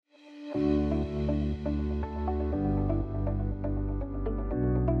Hello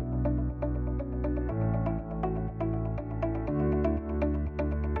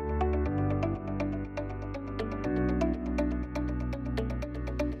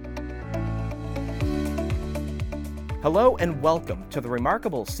and welcome to the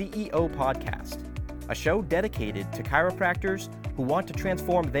Remarkable CEO Podcast, a show dedicated to chiropractors who want to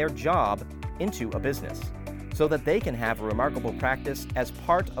transform their job into a business so that they can have a remarkable practice as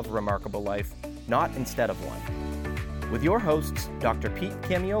part of a remarkable life, not instead of one. With your hosts, Dr. Pete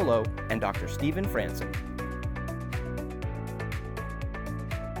Camiolo and Dr. Stephen Franson.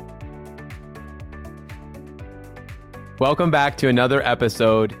 Welcome back to another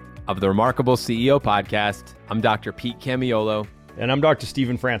episode of the Remarkable CEO Podcast. I'm Dr. Pete Camiolo. And I'm Dr.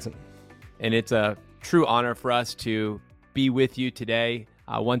 Stephen Franson. And it's a true honor for us to be with you today.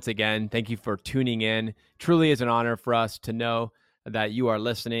 Once again, thank you for tuning in. Truly is an honor for us to know that you are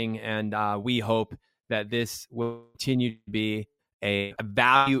listening, and we hope that this will continue to be a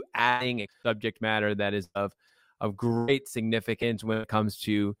value-adding subject matter that is of great significance when it comes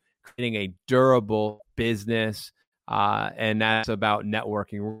to creating a durable business. And that's about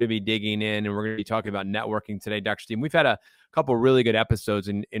networking. We're going to be digging in and we're going to be talking about networking today, Dr. Steve. We've had a couple of really good episodes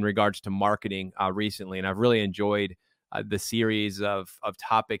in regards to marketing recently, and I've really enjoyed the series of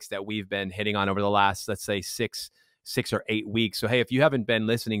topics that we've been hitting on over the last, let's say, six or 8 weeks. So, hey, if you haven't been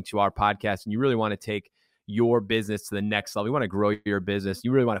listening to our podcast and you really want to take your business to the next level, you want to grow your business,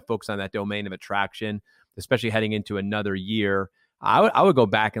 you really want to focus on that domain of attraction, especially heading into another year, I would go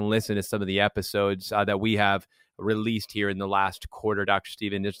back and listen to some of the episodes that we have released here in the last quarter, Dr.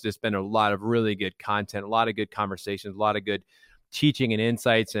 Stephen. There's just been a lot of really good content, a lot of good conversations, a lot of good teaching and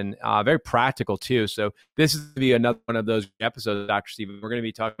insights, and very practical too. So this is going to be another one of those episodes, Dr. Stephen. We're going to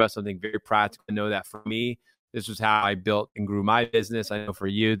be talking about something very practical. I know that for me, this was how I built and grew my business. I know for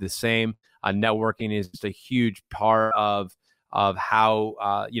you, the same. Networking is just a huge part of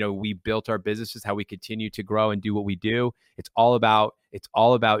how we built our businesses, how we continue to grow and do what we do. It's all about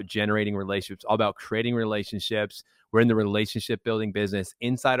generating relationships, all about creating relationships. We're in the relationship building business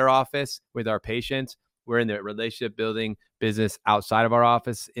inside our office with our patients. We're in the relationship building business outside of our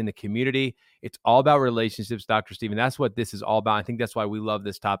office in the community. It's all about relationships, Dr. Stephen. That's what this is all about. I think that's why we love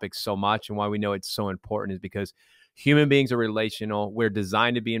this topic so much, and why we know it's so important is because human beings are relational. We're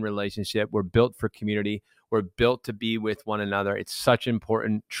designed to be in relationship. We're built for community. We're built to be with one another. It's such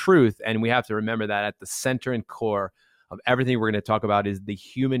important truth. And we have to remember that at the center and core of everything we're going to talk about is the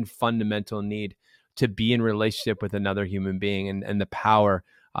human fundamental need to be in relationship with another human being, and the power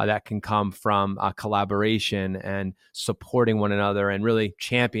that can come from collaboration and supporting one another and really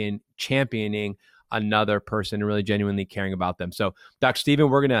championing another person and really genuinely caring about them. So, Dr. Stephen,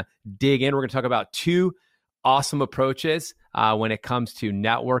 we're going to dig in. We're going to talk about two awesome approaches when it comes to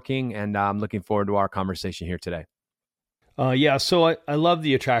networking, and I'm looking forward to our conversation here today. So I love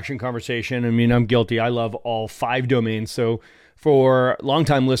the attraction conversation. I mean, I'm guilty. I love all 5 domains. So for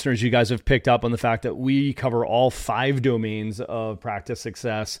longtime listeners, you guys have picked up on the fact that we cover all 5 domains of practice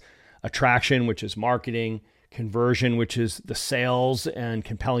success: attraction, which is marketing; conversion, which is the sales and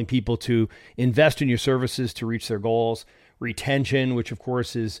compelling people to invest in your services to reach their goals; retention, which of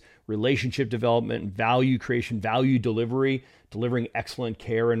course is relationship development; value creation, value delivery, delivering excellent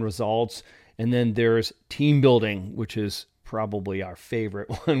care and results. And then there's team building, which is probably our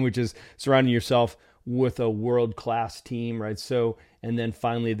favorite one, which is surrounding yourself with a world-class team, right? So, and then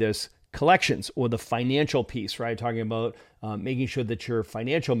finally there's collections, or the financial piece, right? Talking about making sure that your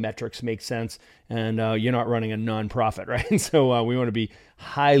financial metrics make sense and you're not running a nonprofit, right? So we want to be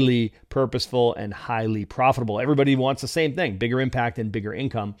highly purposeful and highly profitable. Everybody wants the same thing: bigger impact and bigger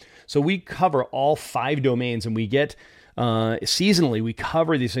income. So we cover all 5 domains, and we get seasonally, we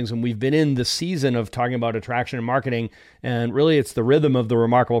cover these things, and we've been in the season of talking about attraction and marketing, and really it's the rhythm of the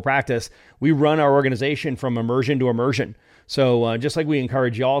remarkable practice. We run our organization from immersion to immersion. So just like we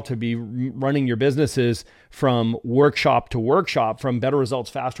encourage y'all to be running your businesses from workshop to workshop, from Better Results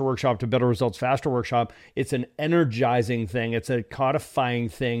Faster Workshop to Better Results Faster Workshop, it's an energizing thing. It's a codifying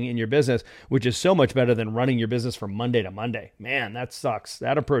thing in your business, which is so much better than running your business from Monday to Monday. Man, that sucks.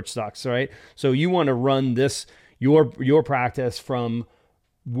 That approach sucks, right? So you want to run your practice from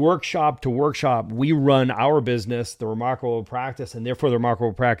workshop to workshop. We run our business, the Remarkable Practice, and therefore the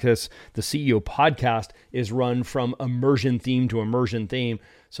Remarkable Practice, the CEO Podcast, is run from immersion theme to immersion theme.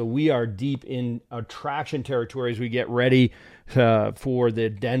 So we are deep in attraction territory as we get ready for the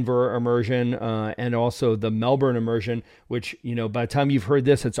Denver immersion and also the Melbourne immersion, which, by the time you've heard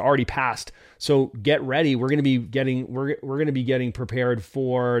this, it's already passed. So get ready. We're going to be getting prepared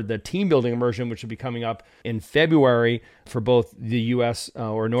for the team building immersion, which will be coming up in February for both the US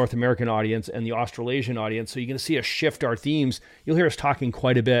or North American audience and the Australasian audience. So you're going to see us shift our themes. You'll hear us talking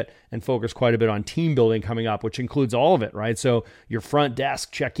quite a bit and focus quite a bit on team building coming up, which includes all of it, right? So your front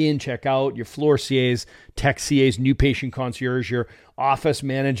desk, check in, check out, your floor CAs, tech CAs, new patient concierge, your office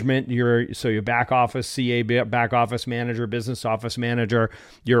management, your back office CA, back office manager, business office manager,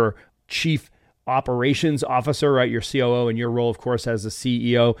 your chief operations officer, right? Your COO, and your role, of course, as the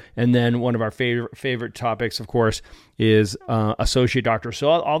CEO. And then one of our favorite topics, of course, is associate doctor. So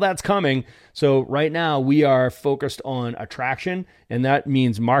all that's coming. So right now we are focused on attraction, and that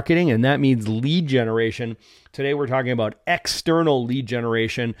means marketing, and that means lead generation. Today we're talking about external lead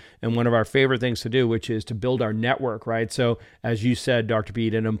generation, and one of our favorite things to do, which is to build our network, right? So as you said, Dr.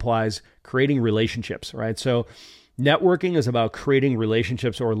 Pete, it implies creating relationships, right? So networking is about creating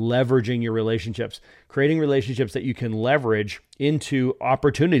relationships or leveraging your relationships, creating relationships that you can leverage into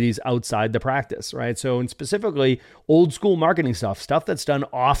opportunities outside the practice, right? So, and specifically old school marketing stuff that's done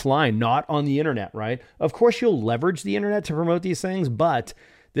offline, not on the internet, right? Of course, you'll leverage the internet to promote these things, but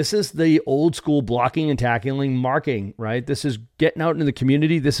this is the old school blocking and tackling marketing, right? This is getting out into the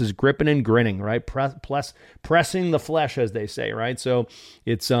community. This is gripping and grinning, right? Pressing the flesh, as they say, right? So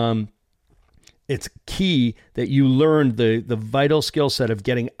it's key that you learn the vital skill set of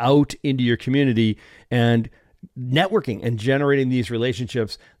getting out into your community and networking and generating these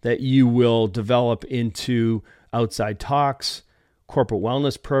relationships that you will develop into outside talks, corporate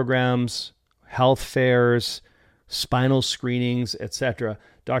wellness programs, health fairs, spinal screenings, etc.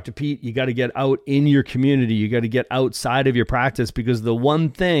 Dr. Pete, you got to get out in your community. You got to get outside of your practice, because the one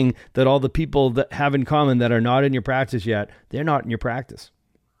thing that all the people that have in common that are not in your practice yet, they're not in your practice.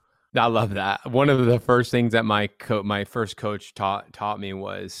 I love that. One of the first things that my first coach taught me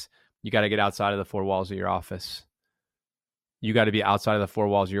was you got to get outside of the four walls of your office. You got to be outside of the four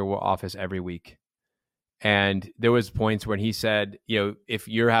walls of your office every week. And there was points when he said, if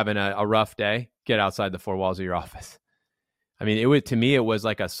you're having a rough day, get outside the four walls of your office. I mean, to me, it was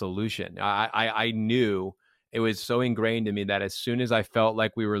like a solution. I knew it was so ingrained in me that as soon as I felt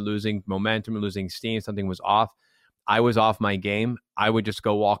like we were losing momentum, losing steam, something was off, I was off my game, I would just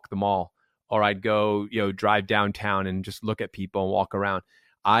go walk the mall, or I'd go, drive downtown and just look at people and walk around.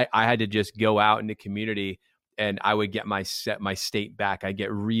 I had to just go out in the community, and I would get my state back. I'd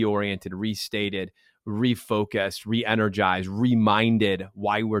get reoriented, restated, refocused, re-energized, reminded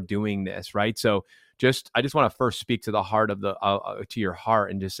why we're doing this, right? So I just want to first speak to the heart of to your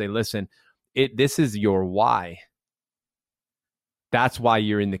heart and just say, listen, this is your why. That's why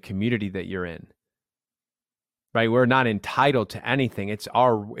you're in the community that you're in. Right? We're not entitled to anything. It's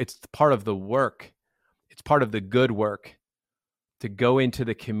part of the work. It's part of the good work to go into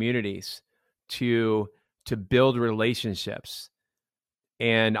the communities, to build relationships.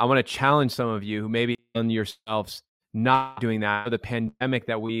 And I want to challenge some of you who maybe on yourselves not doing that. The pandemic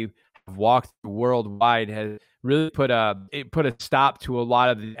that we have walked through worldwide has really put a stop to a lot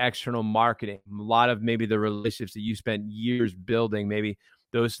of the external marketing, a lot of maybe the relationships that you spent years building, maybe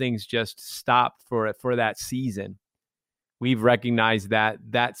those things just stopped for that season. We've recognized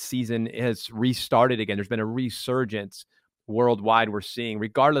that season has restarted again. There's been a resurgence worldwide we're seeing,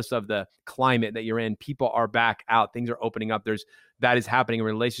 regardless of the climate that you're in. People are back out. Things are opening up. That is happening.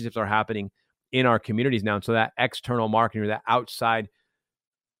 Relationships are happening in our communities now. And so that external marketing, or that outside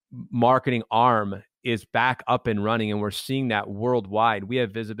marketing arm, is back up and running. And we're seeing that worldwide. We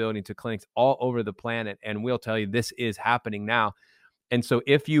have visibility into clinics all over the planet. And we'll tell you, this is happening now. And so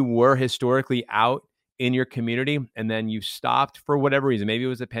if you were historically out in your community and then you stopped for whatever reason, maybe it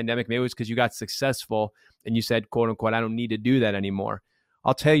was a pandemic, maybe it was because you got successful and you said, quote unquote, I don't need to do that anymore.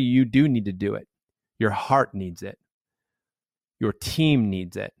 I'll tell you, you do need to do it. Your heart needs it. Your team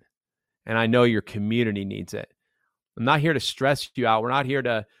needs it. And I know your community needs it. I'm not here to stress you out. We're not here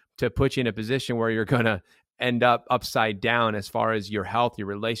to put you in a position where you're going to end up upside down as far as your health, your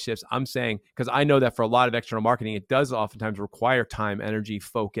relationships. I'm saying, because I know that for a lot of external marketing, it does oftentimes require time, energy,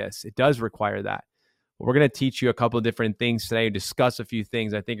 focus. It does require that. We're going to teach you a couple of different things today, discuss a few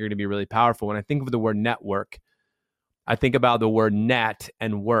things I think are going to be really powerful. When I think of the word network, I think about the word net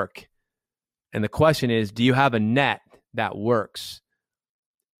and work. And the question is, do you have a net that works?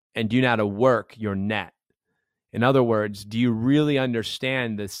 And do you know how to work your net? In other words, do you really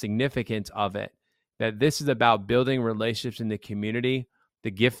understand the significance of it? That this is about building relationships in the community,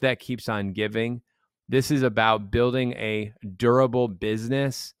 the gift that keeps on giving. This is about building a durable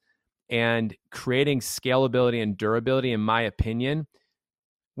business and creating scalability and durability, in my opinion,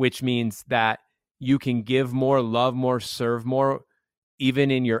 which means that you can give more, love more, serve more,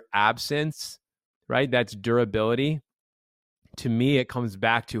 even in your absence, right? That's durability. To me, it comes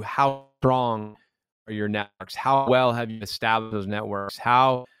back to how strong are your networks? How well have you established those networks?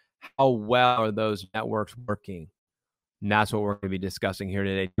 How well are those networks working? And that's what we're going to be discussing here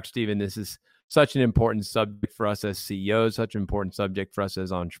today. Dr. Stephen, this is such an important subject for us as CEOs, such an important subject for us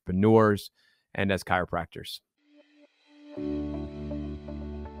as entrepreneurs and as chiropractors.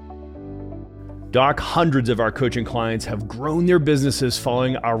 Doc, hundreds of our coaching clients have grown their businesses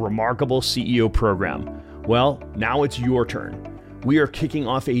following our Remarkable CEO program. Well, now it's your turn. We are kicking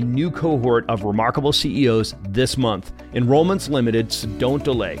off a new cohort of Remarkable CEOs this month. Enrollment's limited, so don't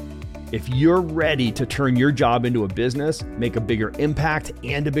delay. If you're ready to turn your job into a business, make a bigger impact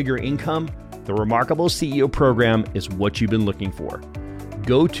and a bigger income, the Remarkable CEO program is what you've been looking for.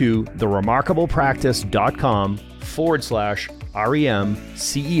 Go to theremarkablepractice.com/REM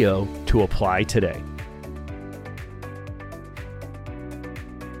CEO to apply today.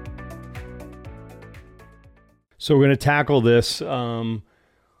 So we're going to tackle this from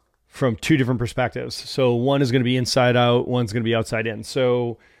two different perspectives. So one is going to be inside out, one's going to be outside in.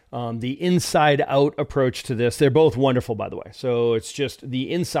 So the inside out approach to this, they're both wonderful, by the way. So it's just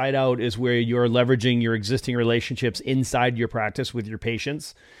the inside out is where you're leveraging your existing relationships inside your practice with your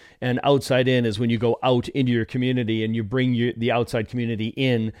patients. And outside in is when you go out into your community and you bring the outside community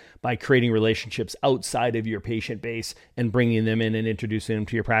in by creating relationships outside of your patient base and bringing them in and introducing them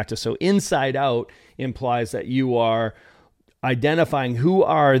to your practice. So inside out implies that you are identifying who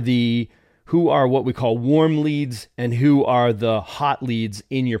are what we call warm leads and who are the hot leads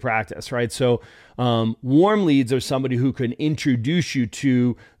in your practice, right? So warm leads are somebody who can introduce you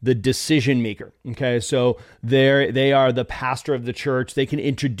to the decision maker. Okay, so they are the pastor of the church. They can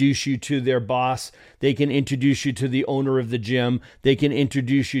introduce you to their boss. They can introduce you to the owner of the gym. They can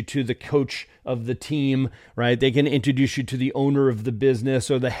introduce you to the coach of the team, right? They can introduce you to the owner of the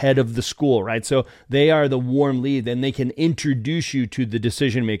business or the head of the school, right? So they are the warm lead, and they can introduce you to the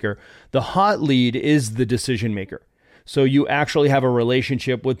decision maker. The hot lead is the decision maker. So you actually have a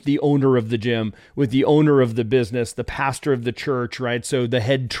relationship with the owner of the gym, with the owner of the business, the pastor of the church, right? So the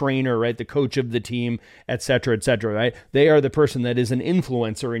head trainer, right? The coach of the team, et cetera, right? They are the person that is an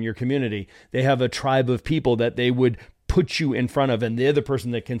influencer in your community. They have a tribe of people that they would put you in front of, and they're the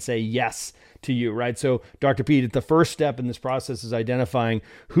person that can say yes to you, right? So Dr. Pete, the first step in this process is identifying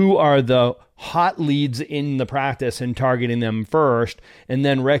who are the hot leads in the practice and targeting them first, and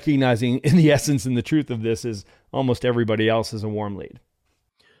then recognizing in the essence and the truth of this is almost everybody else is a warm lead.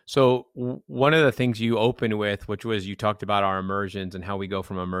 So one of the things you opened with, which was you talked about our immersions and how we go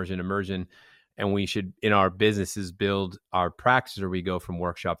from immersion to immersion, and we should, in our businesses, build our practice, or we go from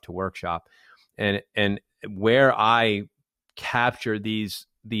workshop to workshop. And where I capture these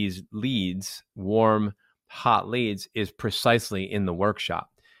leads, warm, hot leads, is precisely in the workshop.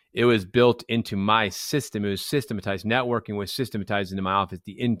 It was built into my system. It was systematized. Networking was systematized into my office.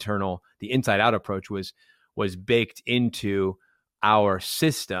 The inside out approach was baked into our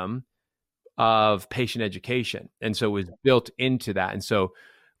system of patient education. And so it was built into that. And so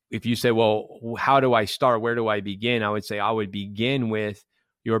if you say, well, how do I start? Where do I begin? I would say I would begin with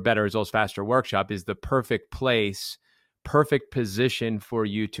your Better Results Faster workshop is the perfect place, perfect position for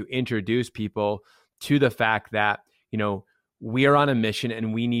you to introduce people to the fact that, we are on a mission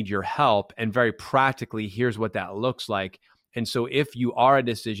and we need your help. And very practically, here's what that looks like. And so if you are a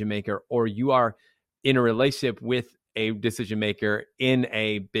decision maker, or you are in a relationship with a decision maker in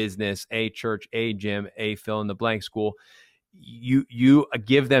a business, a church, a gym, a fill in the blank school, you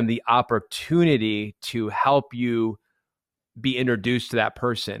give them the opportunity to help you be introduced to that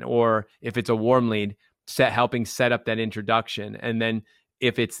person. Or if it's a warm lead, helping set up that introduction. And then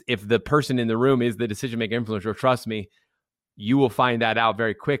if the person in the room is the decision maker influencer, trust me, you will find that out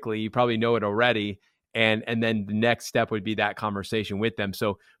very quickly. You probably know it already. And then the next step would be that conversation with them.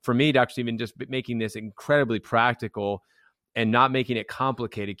 So for me, Dr. Stephen, just making this incredibly practical and not making it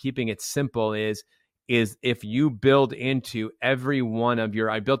complicated, keeping it simple is if you build into I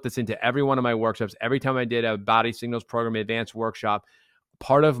built this into every one of my workshops. Every time I did a Body Signals Program Advanced workshop,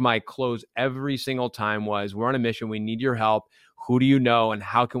 part of my close every single time was, we're on a mission. We need your help. Who do you know? And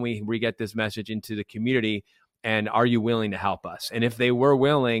how can we get this message into the community? And are you willing to help us? And if they were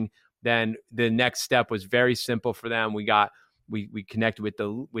willing, then the next step was very simple for them. We connected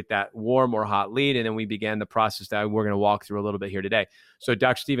with that warm or hot lead, and then we began the process that we're going to walk through a little bit here today. So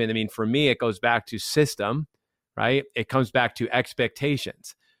Dr. Stephen, for me, it goes back to system, right? It comes back to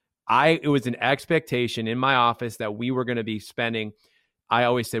expectations. It was an expectation in my office that we were going to be spending I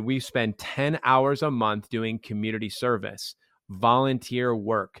always said we spend 10 hours a month doing community service, volunteer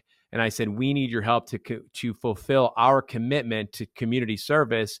work. And I said, we need your help to fulfill our commitment to community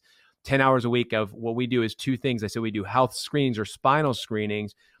service. 10 hours a week of what we do is two things. I said, we do health screenings or spinal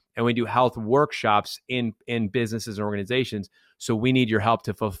screenings, and we do health workshops in businesses and organizations. So we need your help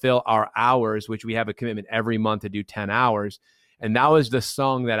to fulfill our hours, which we have a commitment every month to do 10 hours. And that was the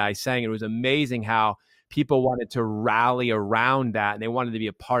song that I sang. It was amazing how people wanted to rally around that, and they wanted to be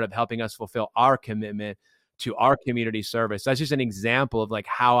a part of helping us fulfill our commitment to our community service. That's just an example of like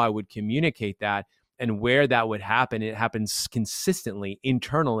how I would communicate that and where that would happen. It happens consistently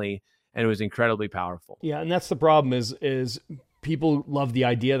internally, and it was incredibly powerful. Yeah, and that's the problem is people love the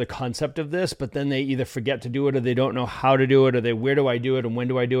idea, the concept of this, but then they either forget to do it, or they don't know how to do it, or where do I do it and when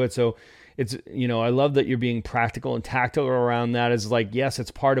do I do it? So it's, I love that you're being practical and tactical around that. Is like, yes,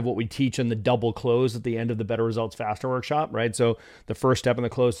 it's part of what we teach in the double close at the end of the Better Results Faster workshop, right? So the first step in the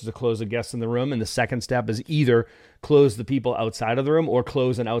close is to close the guests in the room. And the second step is either close the people outside of the room or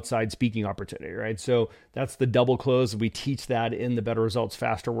close an outside speaking opportunity, right? So that's the double close. We teach that in the Better Results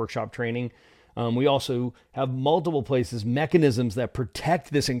Faster workshop training. We also have multiple places, mechanisms that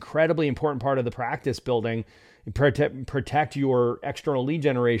protect this incredibly important part of the practice building, protect your external lead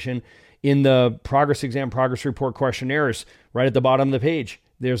generation in the progress exam, progress report questionnaires. Right at the bottom of the page,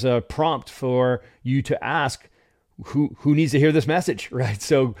 there's a prompt for you to ask who needs to hear this message, right?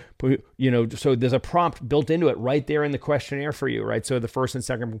 So, so there's a prompt built into it right there in the questionnaire for you, right? So the first and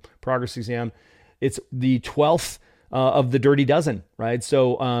second progress exam, it's the 12th of the dirty dozen, right?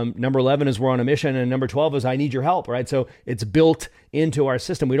 So number 11 is we're on a mission, and number 12 is I need your help, right? So it's built into our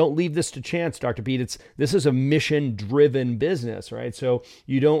system. We don't leave this to chance, Dr. Pete. This is a mission-driven business, right? So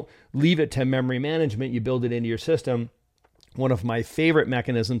you don't leave it to memory management. You build it into your system. One of my favorite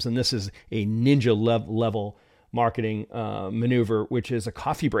mechanisms, and this is a ninja level marketing maneuver, which is a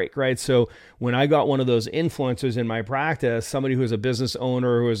coffee break, right? So when I got one of those influencers in my practice, somebody who was a business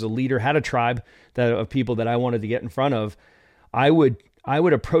owner, who was a leader, had a tribe of people that I wanted to get in front of, I would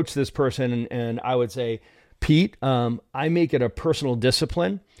approach this person and I would say, Pete, I make it a personal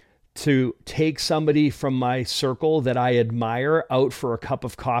discipline to take somebody from my circle that I admire out for a cup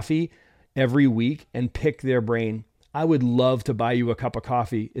of coffee every week and pick their brain. I would love to buy you a cup of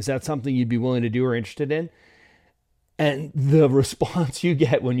coffee. Is that something you'd be willing to do or interested in? And the response you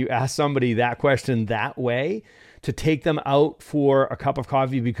get when you ask somebody that question that way, to take them out for a cup of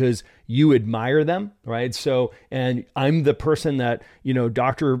coffee because you admire them, right? So, and I'm the person that,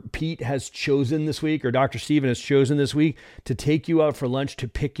 Dr. Pete has chosen this week, or Dr. Steven has chosen this week to take you out for lunch to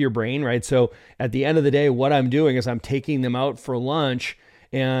pick your brain, right? So at the end of the day, what I'm doing is I'm taking them out for lunch,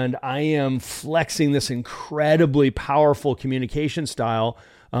 and I am flexing this incredibly powerful communication style,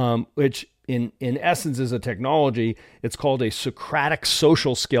 which in essence is a technology. It's called a Socratic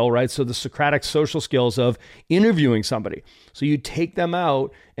social skill, right? So the Socratic social skills of interviewing somebody. So you take them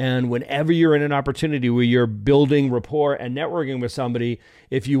out, and whenever you're in an opportunity where you're building rapport and networking with somebody,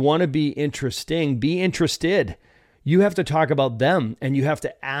 if you want to be interesting, be interested. You have to talk about them and you have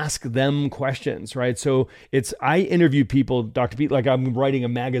to ask them questions, right? So I interview people, Dr. Pete, like I'm writing a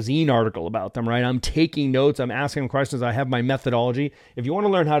magazine article about them, right? I'm taking notes, I'm asking them questions, I have my methodology. If you want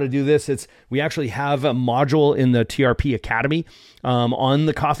to learn how to do this, we actually have a module in the TRP Academy on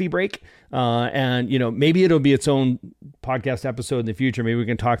the coffee break. And maybe it'll be its own podcast episode in the future. Maybe we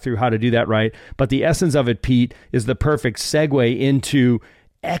can talk through how to do that right. But the essence of it, Pete, is the perfect segue into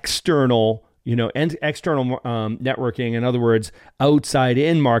external networking, in other words, outside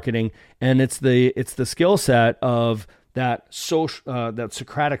in marketing. And it's the skill set of that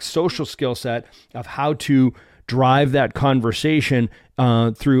Socratic social skill set of how to drive that conversation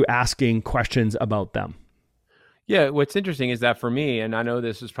through asking questions about them. Yeah, what's interesting is that for me, and I know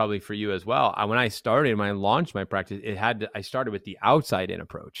this is probably for you as well, when I launched my practice, I started with the outside in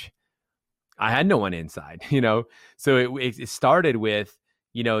approach. I had no one inside, so it started with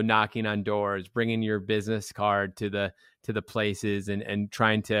knocking on doors, bringing your business card to the places and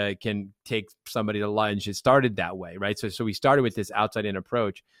trying to take somebody to lunch. It started that way, right? So we started with this outside in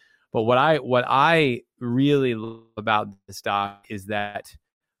approach. But what I really love about this doc is that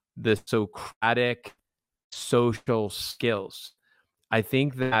the Socratic social skills. I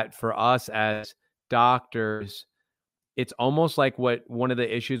think that for us as doctors, it's almost like one of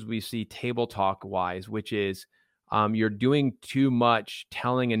the issues we see table talk wise, which is you're doing too much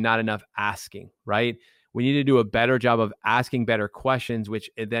telling and not enough asking, right? We need to do a better job of asking better questions, which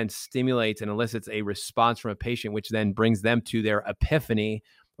it then stimulates and elicits a response from a patient, which then brings them to their epiphany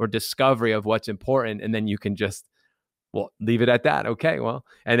or discovery of what's important. And then you can just Well, leave it at that. Okay, well,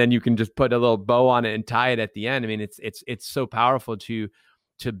 and then you can just put a little bow on it and tie it at the end. I mean, it's so powerful to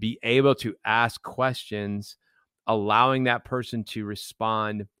be able to ask questions, allowing that person to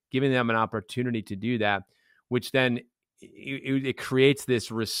respond, giving them an opportunity to do that, which then it creates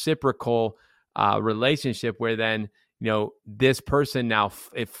this reciprocal relationship where then, this person now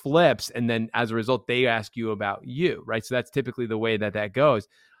it flips, and then as a result, they ask you about you, right? So that's typically the way that goes.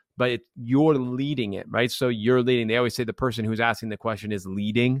 But you're leading it, right? So you're leading. They always say the person who's asking the question is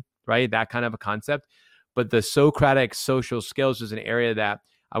leading, right? That kind of a concept. But the Socratic social skills is an area that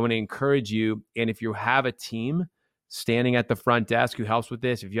I want to encourage you. And if you have a team standing at the front desk who helps with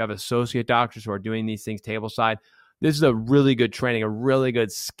this, if you have associate doctors who are doing these things tableside, this is a really good training, a really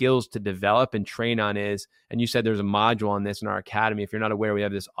good skills to develop and train on is, and you said there's a module on this in our academy. If you're not aware, we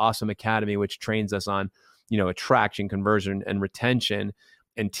have this awesome academy which trains us on, attraction, conversion, and retention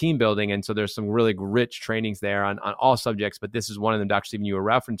and team building. And so there's some really rich trainings there on all subjects, but this is one of them, Dr. Stephen, you were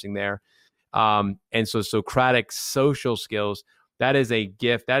referencing there. And so Socratic social skills, that is a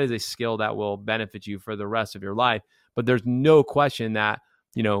gift. That is a skill that will benefit you for the rest of your life. But there's no question that,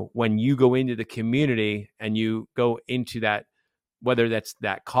 when you go into the community and you go into that, whether that's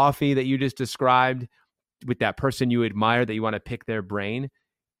that coffee that you just described with that person you admire that you want to pick their brain,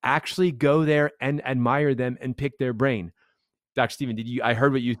 actually go there and admire them and pick their brain. Dr. Stephen, I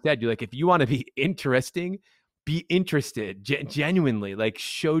heard what you said. You're like, if you want to be interesting, be interested, genuinely, like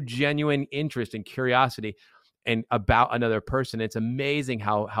show genuine interest and curiosity and about another person. It's amazing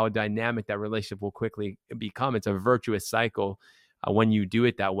how dynamic that relationship will quickly become. It's a virtuous cycle when you do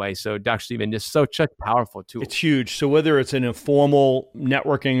it that way. So Dr. Stephen, just such a powerful tool. It's huge. So whether it's an informal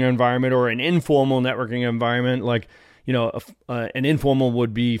networking environment or an informal networking environment, like, an informal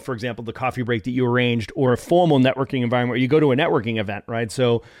would be, for example, the coffee break that you arranged, or a formal networking environment where you go to a networking event, right?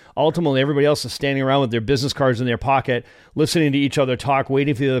 So ultimately, everybody else is standing around with their business cards in their pocket, listening to each other talk,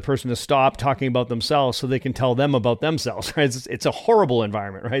 waiting for the other person to stop talking about themselves so they can tell them about themselves, right? It's a horrible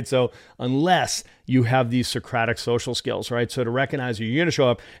environment, right? So unless you have these Socratic social skills, right? So to recognize you're going to show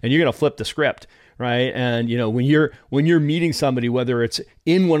up and you're going to flip the script, right? And when you're meeting somebody, whether it's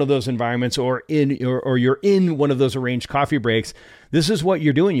in one of those environments or you're in one of those arranged coffee breaks, this is what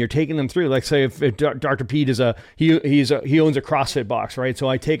you're doing. You're taking them through. Like, say if Dr. Pete is he owns a CrossFit box, right? So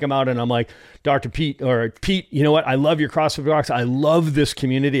I take him out and I'm like, Dr. Pete, or Pete, you know what? I love your CrossFit box. I love this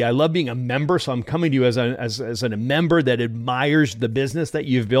community. I love being a member. So I'm coming to you as a member that admires the business that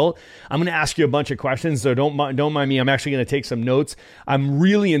you've built. I'm going to ask you a bunch of questions. So don't mind me. I'm actually going to take some notes. I'm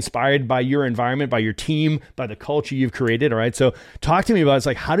really inspired by your environment, by your team, by the culture you've created. All right. So talk to me about, it's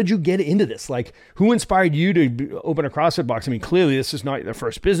like, how did you get into this? Like, who inspired you to open a CrossFit box? I mean, clearly this is not the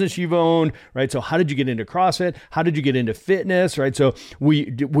first business you've owned, right? So how did you get into CrossFit? How did you get into fitness, right? So were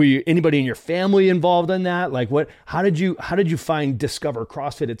you anybody in your family involved in that? Like, how did you discover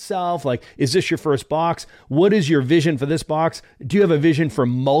CrossFit itself? Like, is this your first box? What is your vision for this box? Do you have a vision for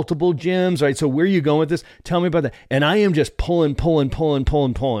multiple gyms, right? So where are you going with this? Tell me about that. And I am just pulling,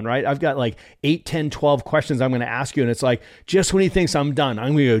 right? I've got like 8, 10, 12 questions I'm going to ask you. And it's like, just when he thinks I'm done,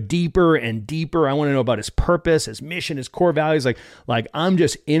 I'm going to go deeper and deeper. I want to know about his purpose, his mission, his core values. Like I'm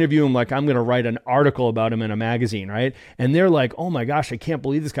just interviewing him like I'm going to write an article about him in a magazine, right? And they're like, oh my gosh, I can't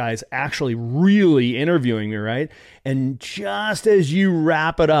believe this guy is actually really interviewing me, right? And just as you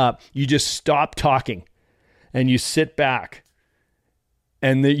wrap it up, you just stop talking and you sit back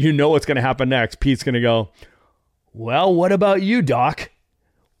and you know what's going to happen next. Pete's going to go, well, what about you, Doc?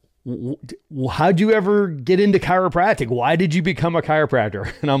 How'd you ever get into chiropractic? Why did you become a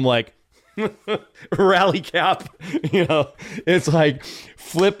chiropractor? And I'm like, rally cap, it's like,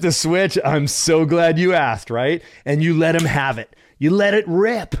 flip the switch. I'm so glad you asked, right? And you let him have it. You let it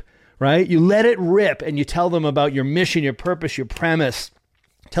rip, right? You let it rip and you tell them about your mission, your purpose, your premise.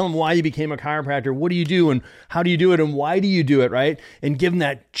 Tell them why you became a chiropractor. What do you do and how do you do it and why do you do it, right? And give them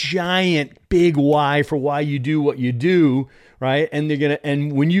that giant big why for why you do what you do, right? And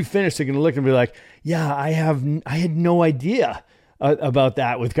and when you finish, they're gonna look and be like, yeah, I had no idea about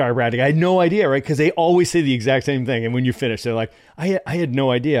that with chiropractic. I had no idea, right? Because they always say the exact same thing. And when you finish, they're like, I had no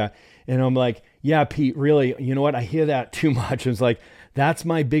idea. And I'm like, yeah, Pete, really, you know what? I hear that too much. It's like, that's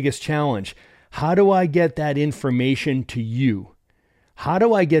my biggest challenge. How do I get that information to you? How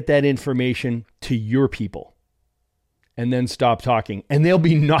do I get that information to your people? And then stop talking. And they'll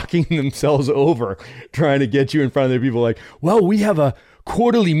be knocking themselves over trying to get you in front of their people. Like, well, we have a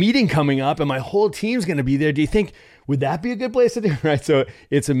quarterly meeting coming up and my whole team's going to be there. Do you think, would that be a good place to do? Right. So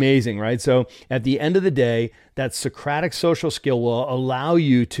it's amazing, right? So at the end of the day, that Socratic social skill will allow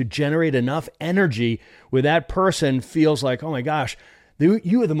you to generate enough energy where that person feels like, oh my gosh,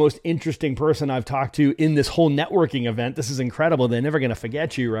 You are the most interesting person I've talked to in this whole networking event. This is incredible. They're never going to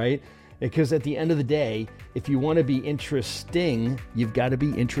forget you, right? Because at the end of the day, if you want to be interesting, you've got to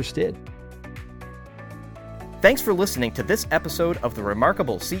be interested. Thanks for listening to this episode of the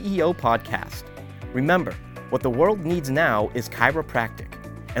Remarkable CEO Podcast. Remember, what the world needs now is chiropractic,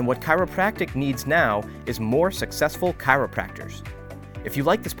 and what chiropractic needs now is more successful chiropractors. If you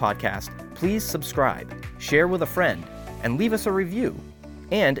like this podcast, please subscribe, share with a friend, and leave us a review.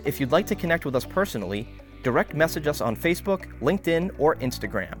 And if you'd like to connect with us personally, direct message us on Facebook, LinkedIn, or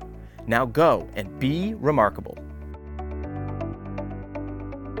Instagram. Now go and be remarkable.